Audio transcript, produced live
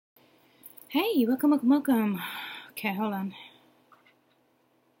Hey, welcome. Okay, hold on.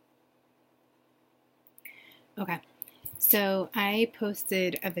 Okay, so I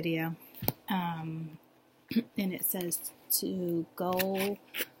posted a video, and it says to go,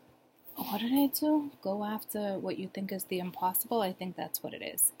 what did I do? Go after what you think is the impossible. I think that's what it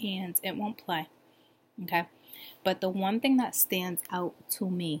is, and it won't play, okay? But the one thing that stands out to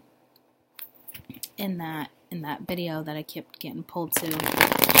me in that video that I kept getting pulled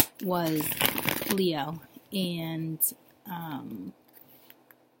to was Leo, and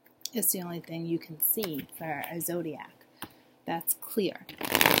it's the only thing you can see for a zodiac that's clear.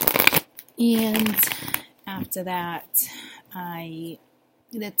 And after that, the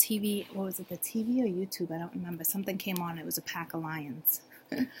TV, what was it, the TV or YouTube? I don't remember. Something came on. It was a pack of lions.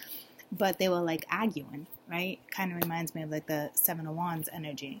 But they were like arguing, right? Kind of reminds me of like the Seven of Wands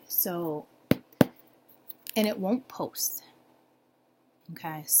energy. So, and it won't post.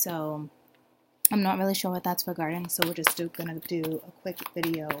 Okay, so I'm not really sure what that's regarding, so we're just going to do a quick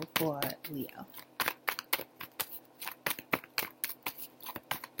video for Leo.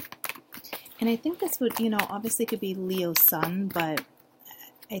 And I think this would, obviously could be Leo sun, but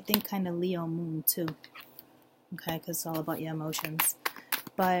I think kind of Leo moon too. Okay, because it's all about your emotions.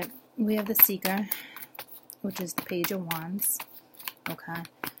 But we have the Seeker, which is the Page of Wands. Okay.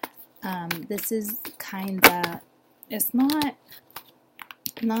 This is kind of, it's not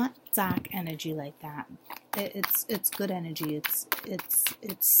dark energy like that. It's good energy. It's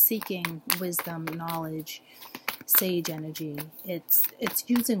seeking wisdom, knowledge, sage energy. It's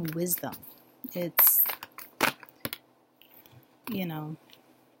using wisdom. It's you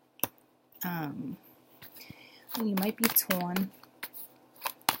might be torn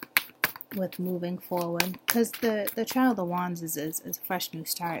with moving forward, because the Child of Wands is a fresh new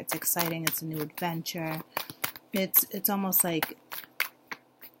start. It's exciting. It's a new adventure. It's almost like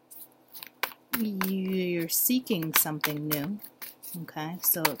you're seeking something new. Okay,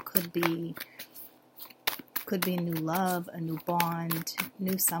 so it could be new love, a new bond,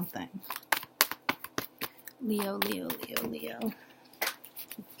 new something. Leo.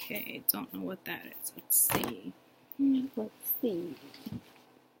 Okay, don't know what that is. Let's see.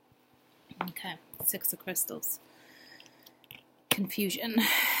 Okay, Six of Crystals. Confusion.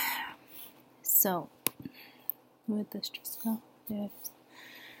 So, where did this just go?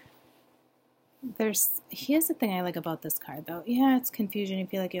 Here's the thing I like about this card, though. Yeah, it's confusion. You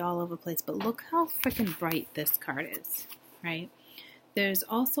feel like you're all over the place, but look how freaking bright this card is, right? There's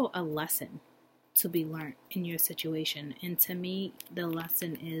also a lesson to be learned in your situation, and to me, the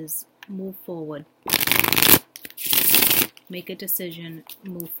lesson is move forward. Make a decision,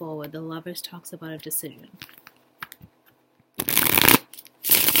 move forward. The Lovers talks about a decision.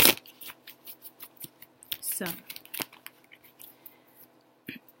 So,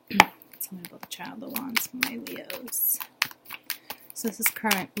 tell me about the Child of Wands, my Leos. So this is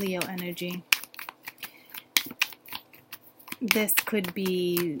current Leo energy. This could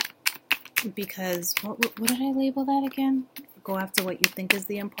be because, what did I label that again? Go after what you think is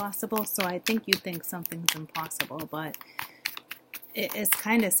the impossible. So I think you think something's impossible, but it's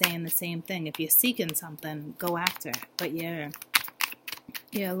kind of saying the same thing. If you're seeking something, go after it, but you're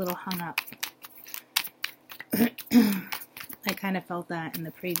a little hung up. I kind of felt that in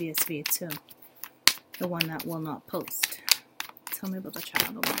the previous video too. The one that will not post. Tell me about the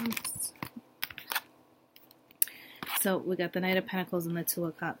Child of Wands. So we got the Knight of Pentacles and the Two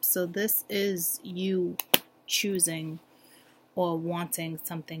of Cups. So this is you choosing or wanting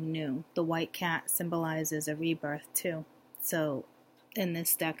something new. The white cat symbolizes a rebirth too. So in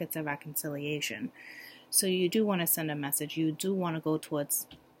this deck, it's a reconciliation. So you do want to send a message. You do want to go towards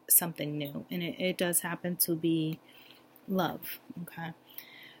something new. And it does happen to be love. Okay.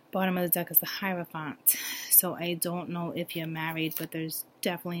 Bottom of the deck is the Hierophant. So I don't know if you're married, but there's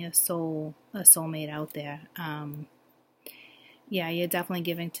definitely a soulmate out there. Yeah, you're definitely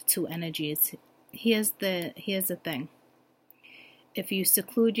giving to two energies. Here's the thing. If you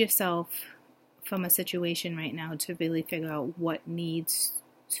seclude yourself from a situation right now to really figure out what needs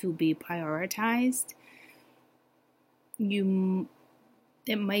to be prioritized,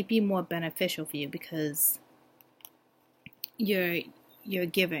 it might be more beneficial for you, because you're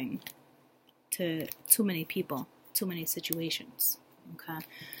giving to too many people, too many situations. Okay.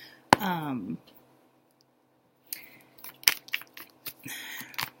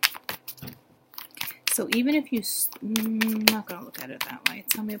 So even if I'm not going to look at it that way.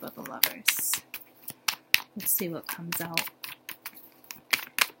 Tell me about the Lovers. Let's see what comes out.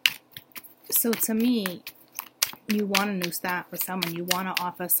 So to me, you want a new start with someone. You want to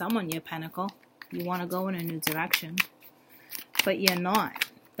offer someone your pentacle. You want to go in a new direction. But you're not.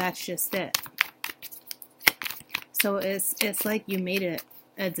 That's just it. So it's like you made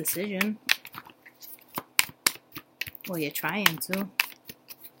a decision. Well, you're trying to.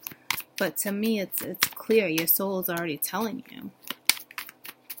 But to me, it's clear. Your soul is already telling you.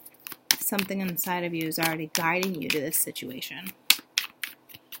 Something inside of you is already guiding you to this situation.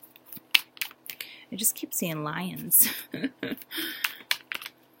 I just keep seeing lions.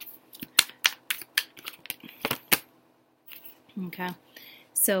 Okay.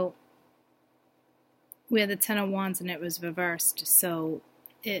 So we had the Ten of Wands and it was reversed. So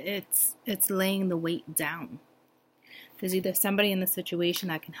it's laying the weight down. There's either somebody in the situation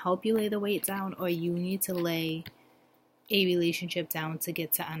that can help you lay the weight down, or you need to lay a relationship down to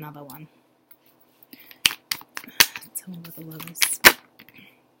get to another one. Tell me what the love is.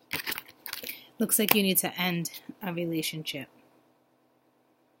 Looks like you need to end a relationship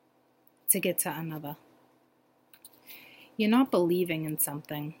to get to another. You're not believing in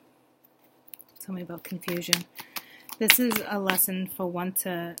something. Tell me about confusion. This is a lesson for one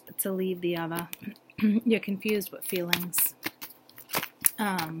to leave the other. You're confused with feelings.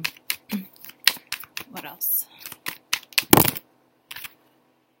 What else?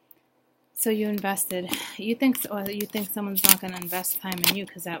 So you invested. You think someone's not going to invest time in you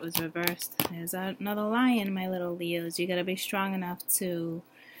because that was reversed. There's another lion, my little Leos. You got to be strong enough to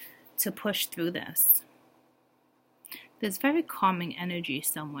push through this. There's very calming energy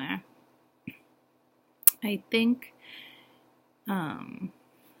somewhere. I think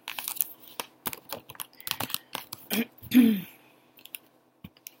let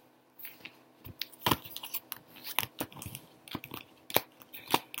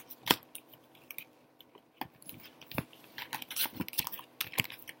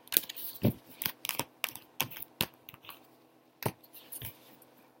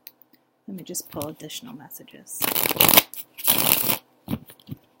me just pull additional messages.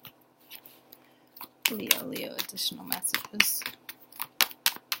 Leo, additional messages.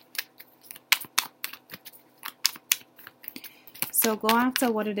 So go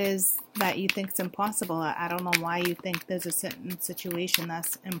after what it is that you think is impossible. I don't know why you think there's a certain situation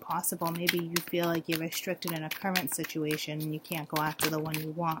that's impossible. Maybe you feel like you're restricted in a current situation and you can't go after the one you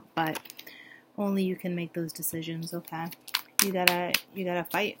want, but only you can make those decisions, okay? You gotta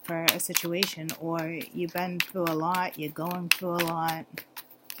fight for a situation, or you've been through a lot, you're going through a lot.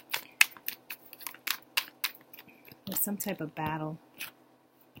 There's some type of battle.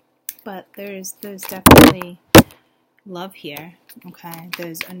 But there's definitely love here, okay?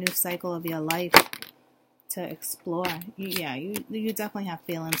 There's a new cycle of your life to explore. You definitely have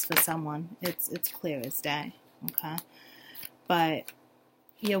feelings for someone. It's clear as day, okay? But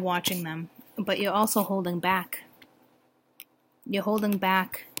you're watching them. But you're also holding back. You're holding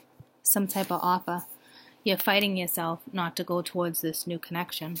back some type of offer. You're fighting yourself not to go towards this new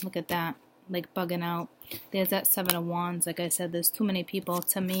connection. Look at that. Like bugging out. There's that Seven of Wands. Like I said, there's too many people.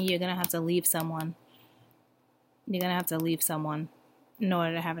 To me, you're going to have to leave someone. You're going to have to leave someone in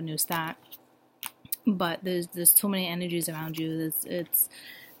order to have a new start. But there's too many energies around you.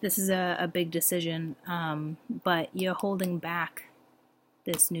 This is a big decision. But you're holding back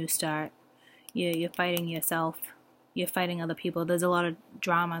this new start. You're fighting yourself. You're fighting other people. There's a lot of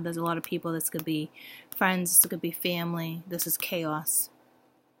drama. There's a lot of people. This could be friends. This could be family. This is chaos.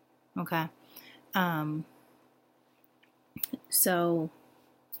 Okay. So,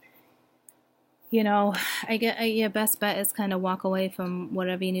 I get your best bet is kind of walk away from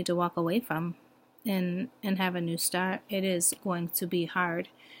whatever you need to walk away from and have a new start. It is going to be hard.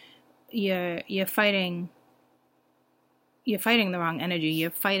 You're fighting the wrong energy.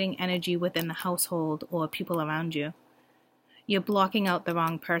 You're fighting energy within the household or people around you. You're blocking out the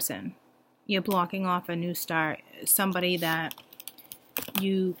wrong person. You're blocking off a new start. Somebody that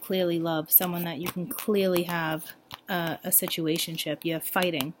you clearly love. Someone that you can clearly have a situationship. You're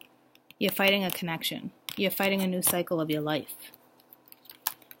fighting. You're fighting a connection. You're fighting a new cycle of your life.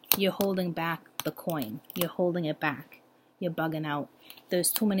 You're holding back the coin. You're holding it back. You're bugging out.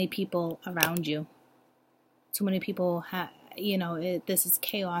 There's too many people around you. Too many people, this is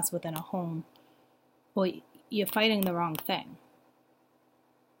chaos within a home. Or you're fighting the wrong thing.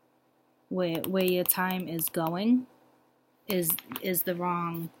 Where your time is going is the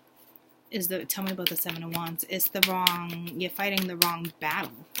wrong, tell me about the Seven of Wands. You're fighting the wrong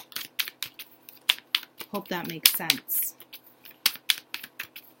battle. Hope that makes sense.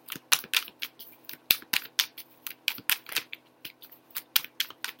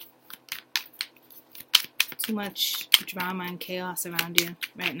 Too much drama and chaos around you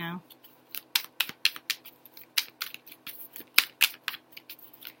right now.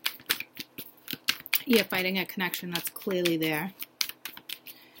 You're fighting a connection that's clearly there.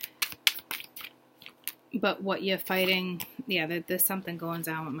 But what you're fighting, yeah, there's something going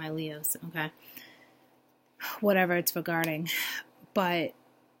down with my Leos, okay? Whatever it's regarding. But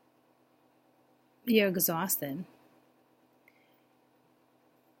you're exhausted.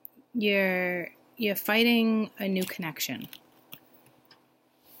 You're fighting a new connection.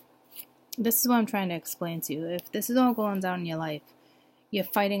 This is what I'm trying to explain to you. If this is all going down in your life, you're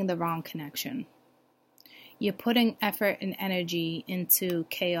fighting the wrong connection. You're putting effort and energy into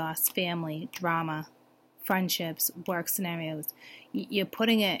chaos, family, drama, friendships, work scenarios. You're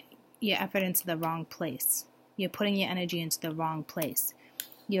putting your effort into the wrong place. You're putting your energy into the wrong place.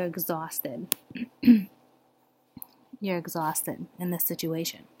 You're exhausted. You're exhausted in this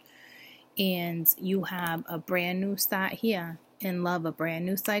situation. And you have a brand new start here in love, a brand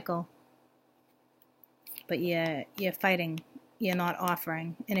new cycle. But you're fighting. You're not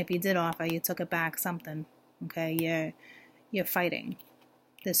offering. And if you did offer, you took it back something. Okay, you're fighting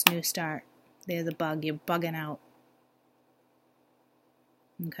this new start. There's a bug. You're bugging out.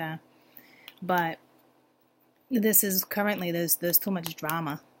 Okay, but this is currently there's too much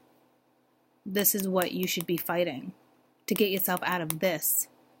drama. This is what you should be fighting to get yourself out of this.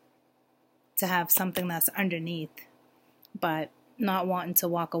 To have something that's underneath, but not wanting to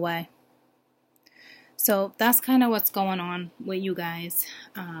walk away. So that's kind of what's going on with you guys.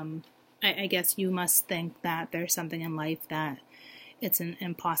 I guess you must think that there's something in life that it's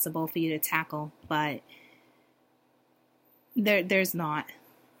impossible for you to tackle, but there's not.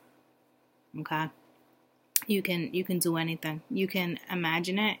 Okay, you can do anything. You can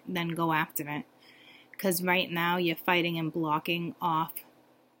imagine it, then go after it. Because right now you're fighting and blocking off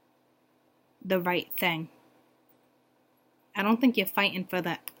the right thing. I don't think you're fighting for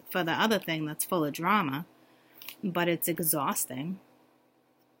the other thing that's full of drama, but it's exhausting.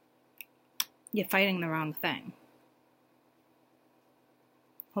 You're fighting the wrong thing.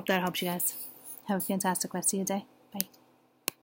 Hope that helps you guys. Have a fantastic rest of your day.